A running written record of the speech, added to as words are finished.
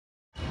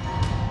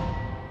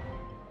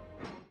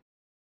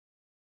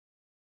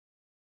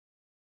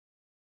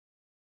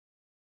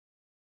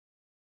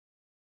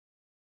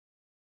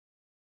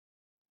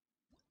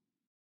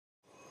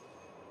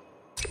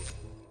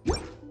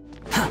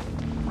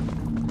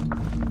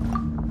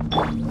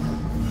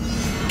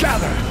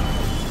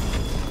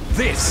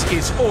This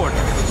is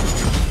order.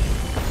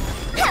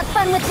 Have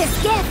fun with this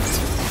gift!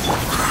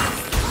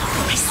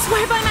 I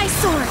swear by my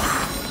sword!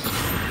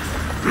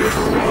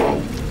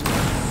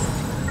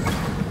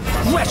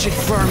 Wretched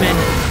vermin!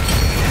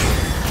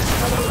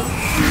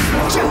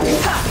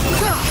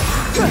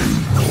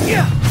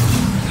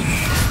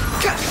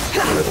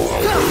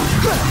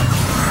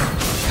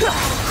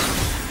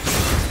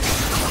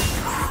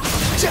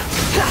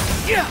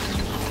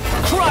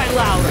 Cry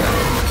louder!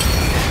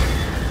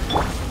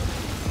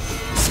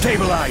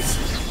 Stabilize!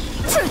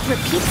 Truth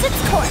repeats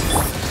its course!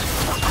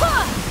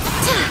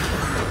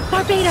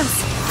 Barbados,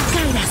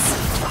 guide us!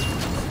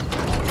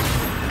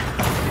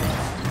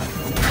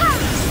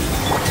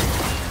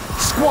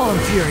 Squall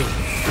and fury!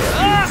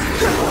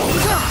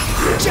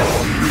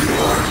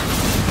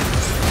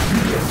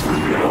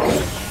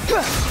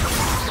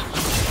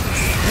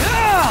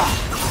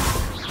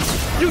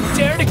 You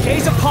dare to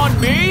gaze upon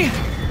me?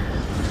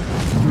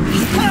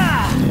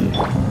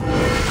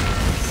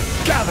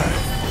 Gather!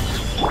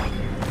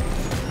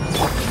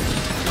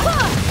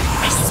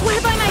 I swear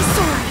by my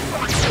sword!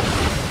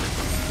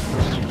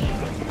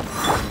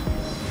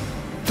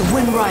 The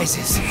wind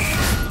rises.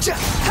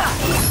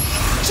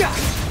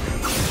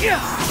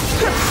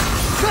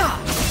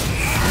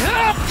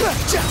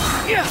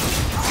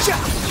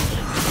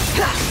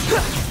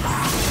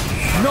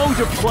 Know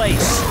your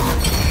place.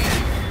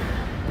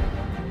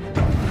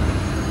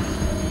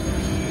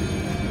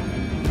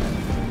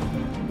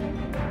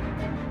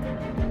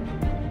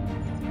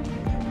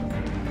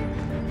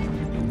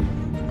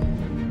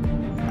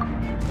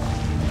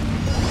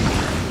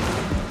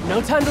 No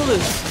time to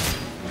lose.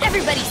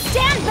 Everybody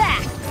stand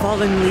back!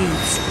 Fallen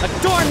leaves,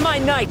 adorn my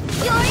night!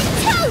 You're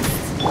toast!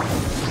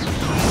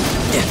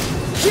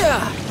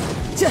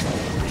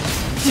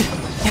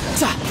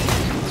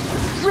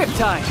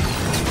 Riptide!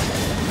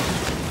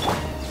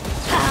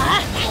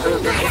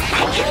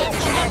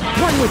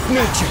 One with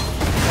nature!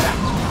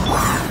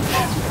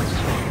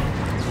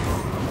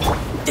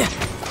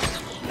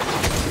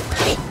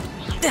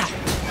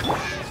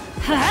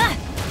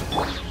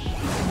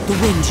 The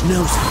wind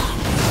knows me.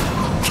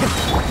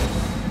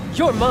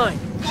 You're mine!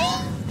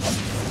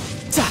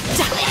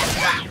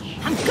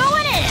 I'm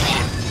going in!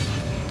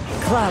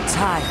 Clouds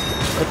high,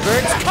 the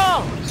birds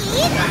call!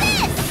 Eat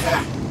this!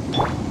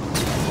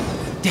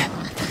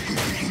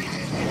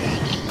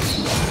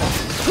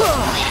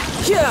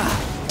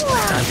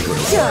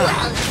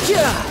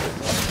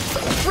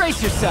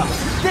 Brace yourself!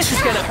 This is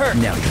gonna hurt!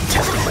 Now you're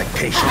testing my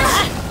patience.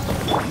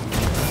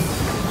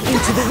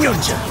 Into the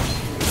wind!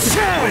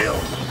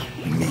 We'll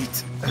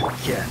meet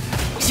again.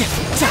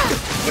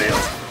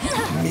 We'll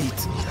meet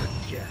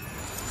again.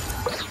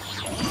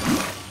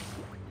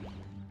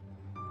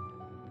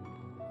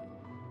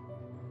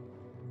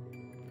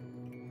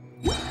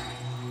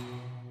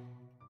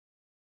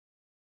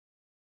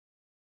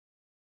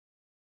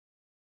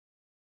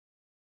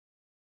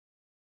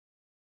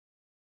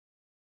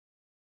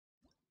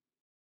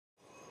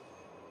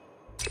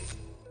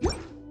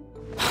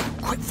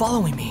 Quit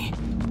following me.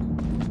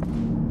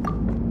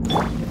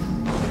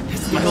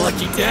 It's my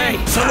lucky day.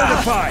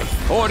 Solidify.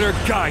 Order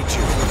guide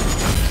you.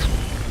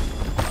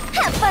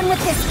 Have fun with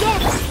this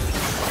gift!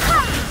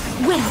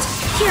 Wind,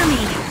 hear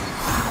me!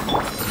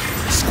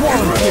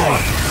 Squall and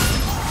fury.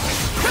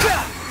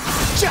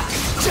 You're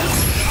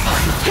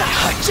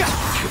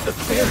the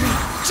fairy.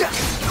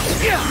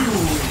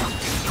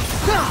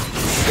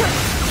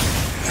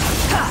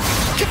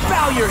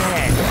 Bow your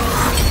head.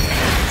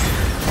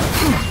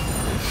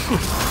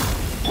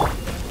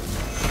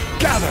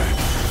 Gather!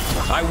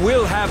 I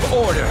will have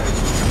order!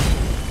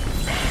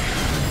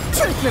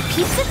 Truth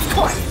repeats its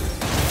course!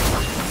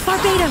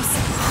 Barbados,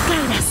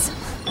 guide us!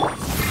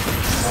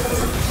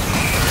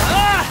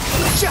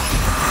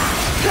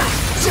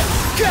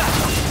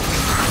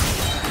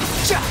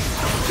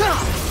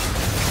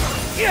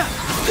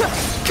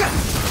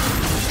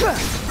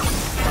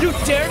 You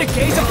dare to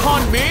gaze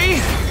upon me?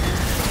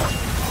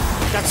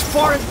 That's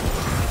far...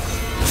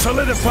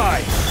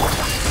 Solidify!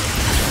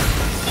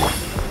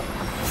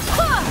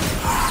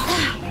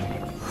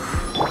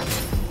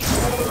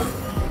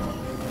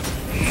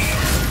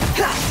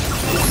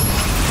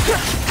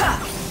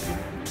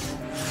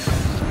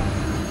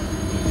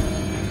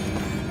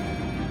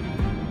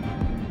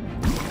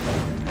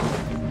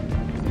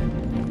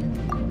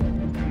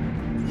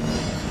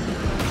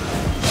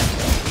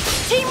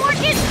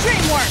 Teamwork is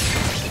dreamwork!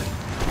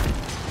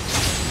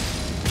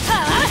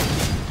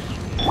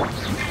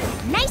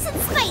 Nice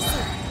and spicy!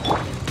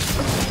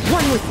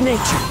 One with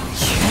nature!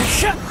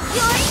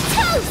 You're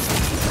toast!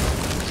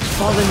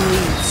 Fallen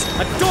leaves,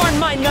 adorn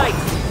my night!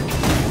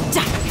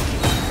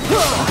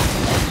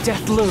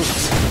 Death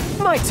looms.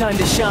 My time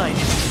to shine.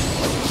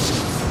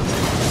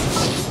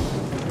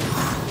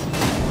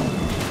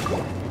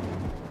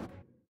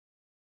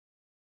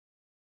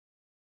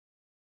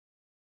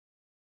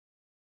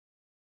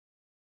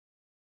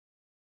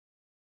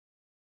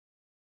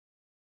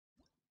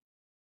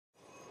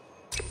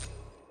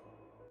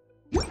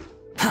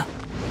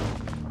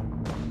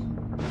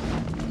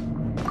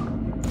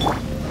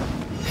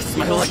 It's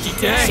my lucky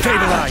day.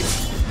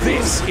 Stabilize.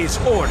 This is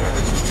order.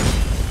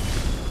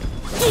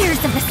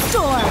 Gears of the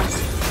storm!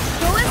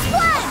 Go as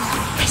one!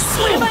 I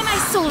swear by my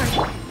sword!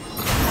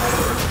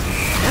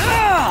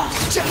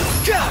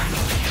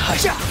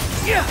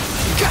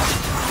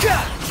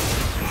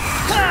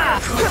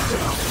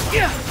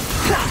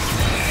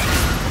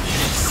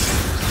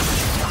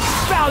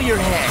 Bow your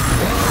head.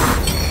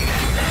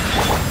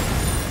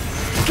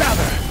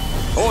 Gather.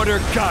 Order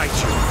guide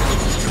you.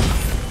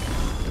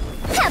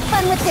 Have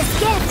fun with this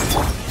gift!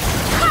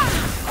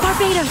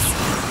 Barbados,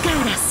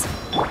 guide us!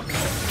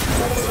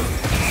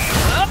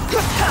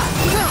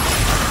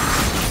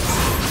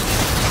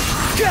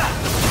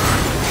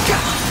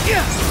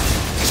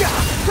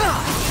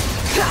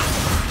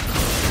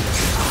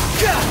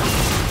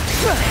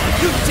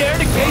 You dare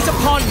to gaze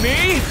upon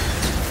me?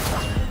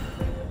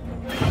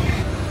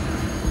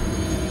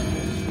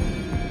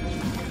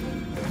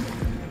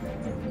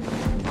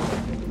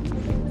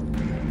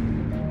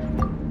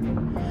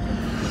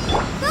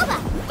 Booba,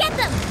 get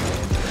them!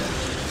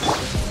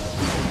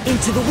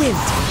 Into the wind.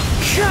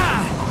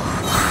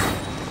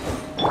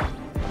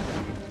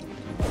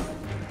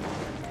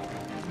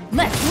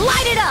 Let's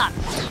light it up!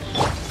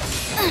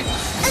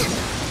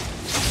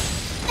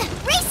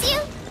 Race you!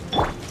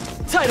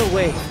 Tidal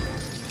wave.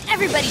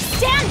 Everybody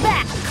stand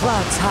back!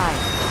 Clouds high.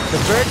 The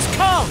birds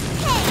come.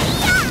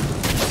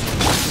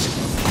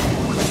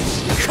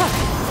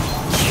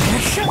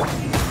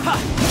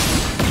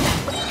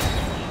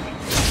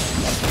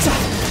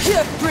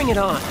 Bring it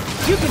on.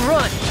 You can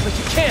run, but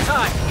you can't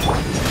hide.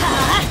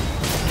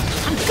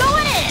 I'm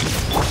going in!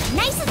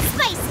 Nice and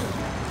spicy!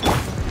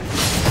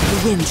 The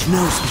wind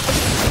knows me.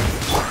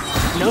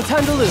 No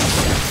time to lose.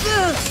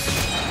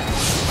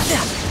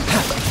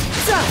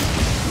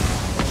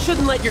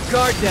 Shouldn't let your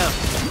guard down.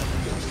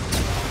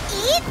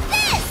 Eat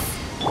this!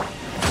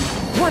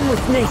 One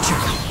with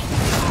nature.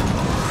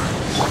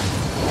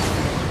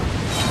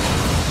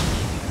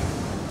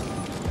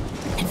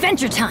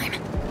 Adventure time!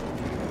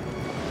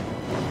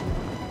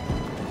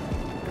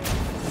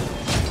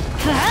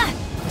 Huh?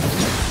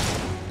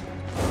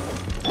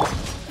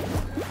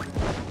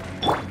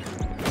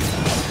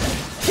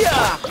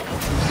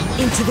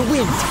 Into the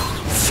wind.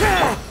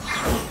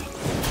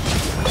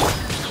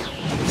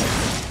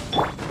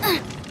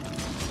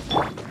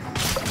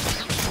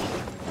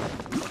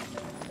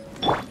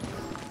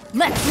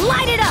 Let's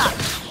light it up!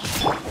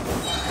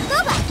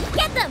 Booba,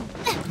 get them!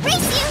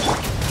 Race you!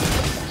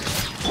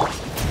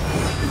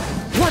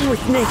 One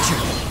with nature.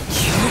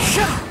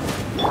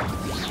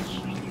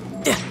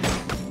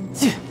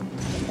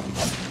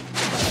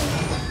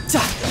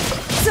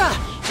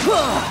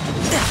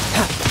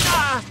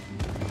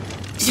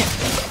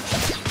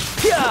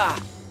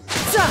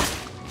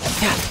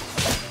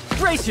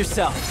 Brace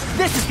yourself.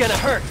 This is gonna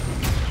hurt.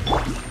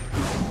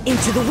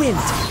 Into the wind.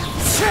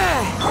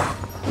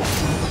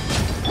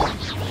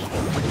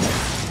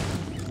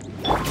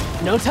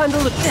 No time to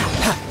look.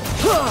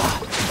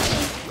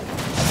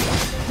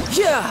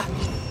 Yeah.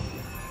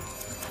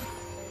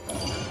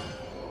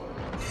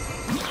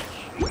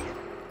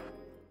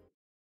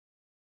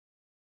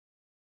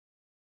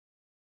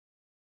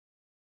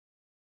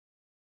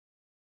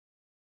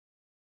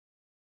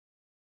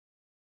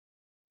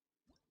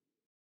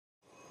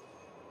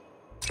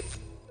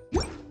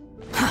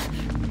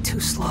 Too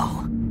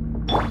slow.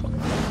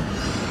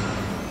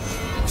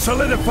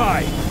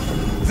 Solidify.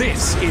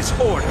 This is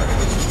order.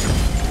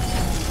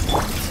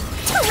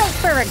 Too late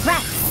for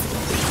regrets!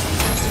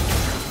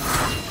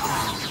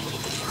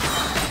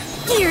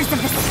 Gears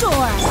of the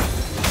storm!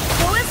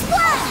 Go as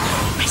one!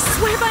 I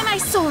swear by my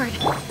sword!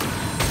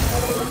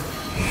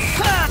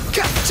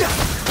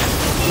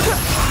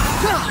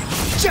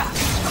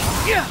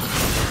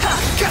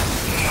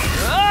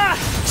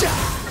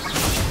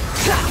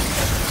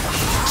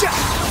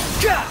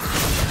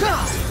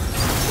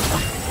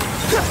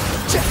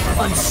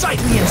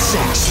 Unsightly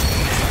insects.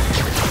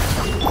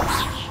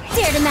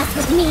 Dare to mess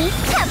with me?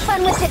 Have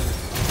fun with it!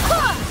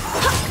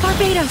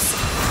 Barbados,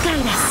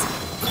 guide us!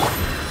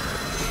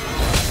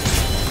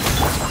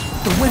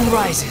 The wind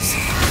rises.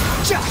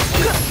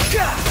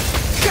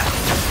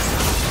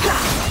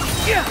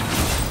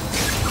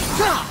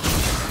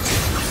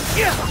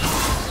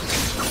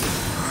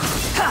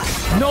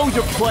 Know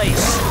your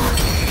place.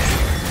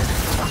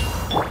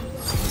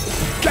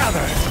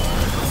 Gather.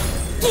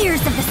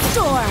 Gears of the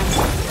storm!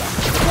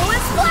 Go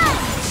as one!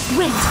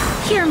 Wind,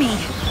 hear me!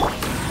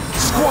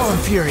 Squall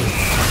and fury.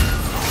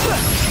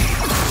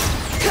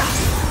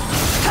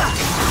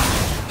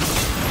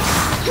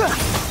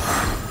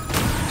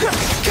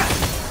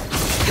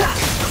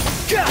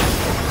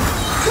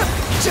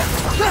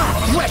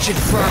 Wretched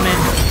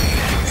vermin.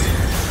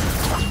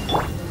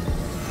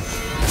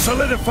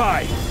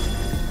 Solidify.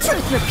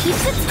 Truth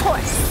repeats its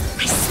course!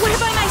 I swear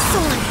by my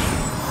sword!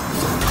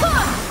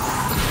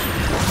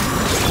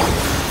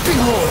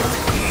 Behold.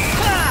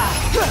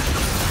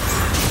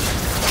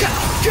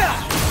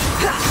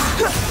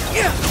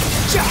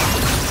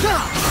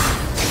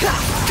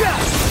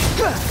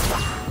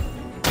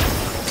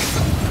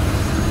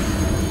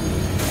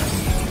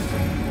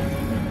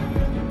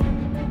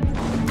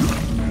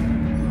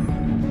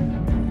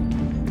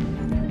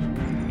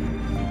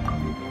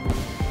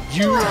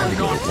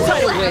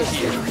 Tidal wave.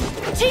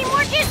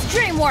 Teamwork is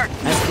dreamwork!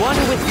 As one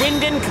with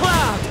wind and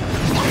cloud.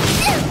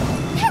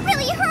 That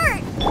really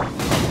hurt!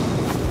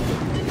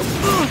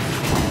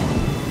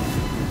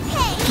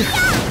 Hey,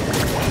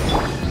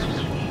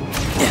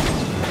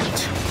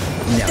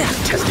 Now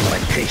you're testing my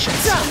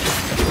patience.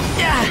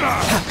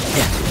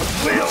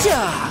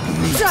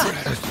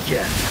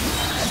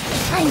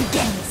 I'm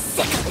getting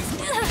sick of this.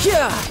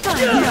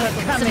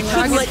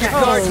 Let your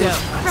guard down.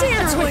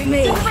 Dance with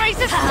me! Rise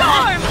a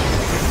storm!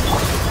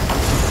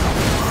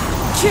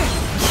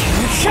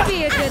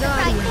 Be a good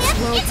audience,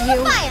 won't Into you?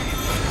 the fire!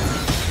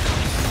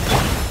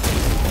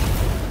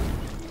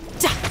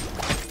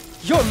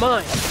 You're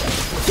mine.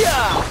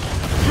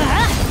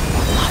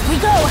 Off we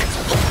go!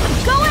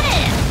 Going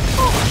in!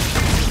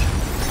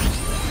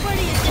 Where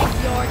do you think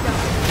you're going?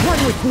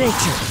 One with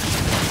nature.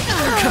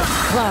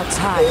 Clouds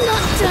high.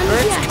 Not done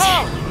Birds yet!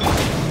 call.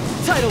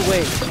 Tidal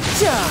wave.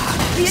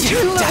 The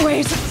eternal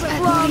waves of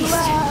long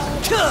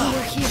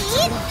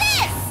Eat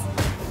this!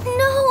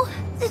 No!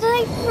 Did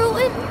I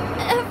ruin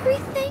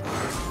everything?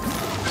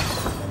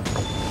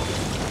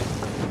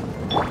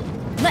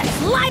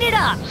 Let's light it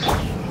up!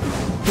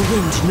 The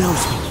wind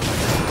knows me.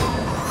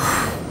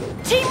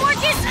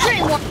 Teamwork is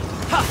dreamwork!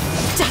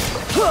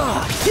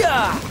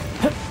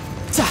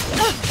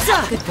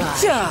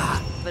 Goodbye.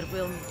 But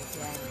we'll meet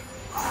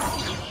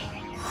again.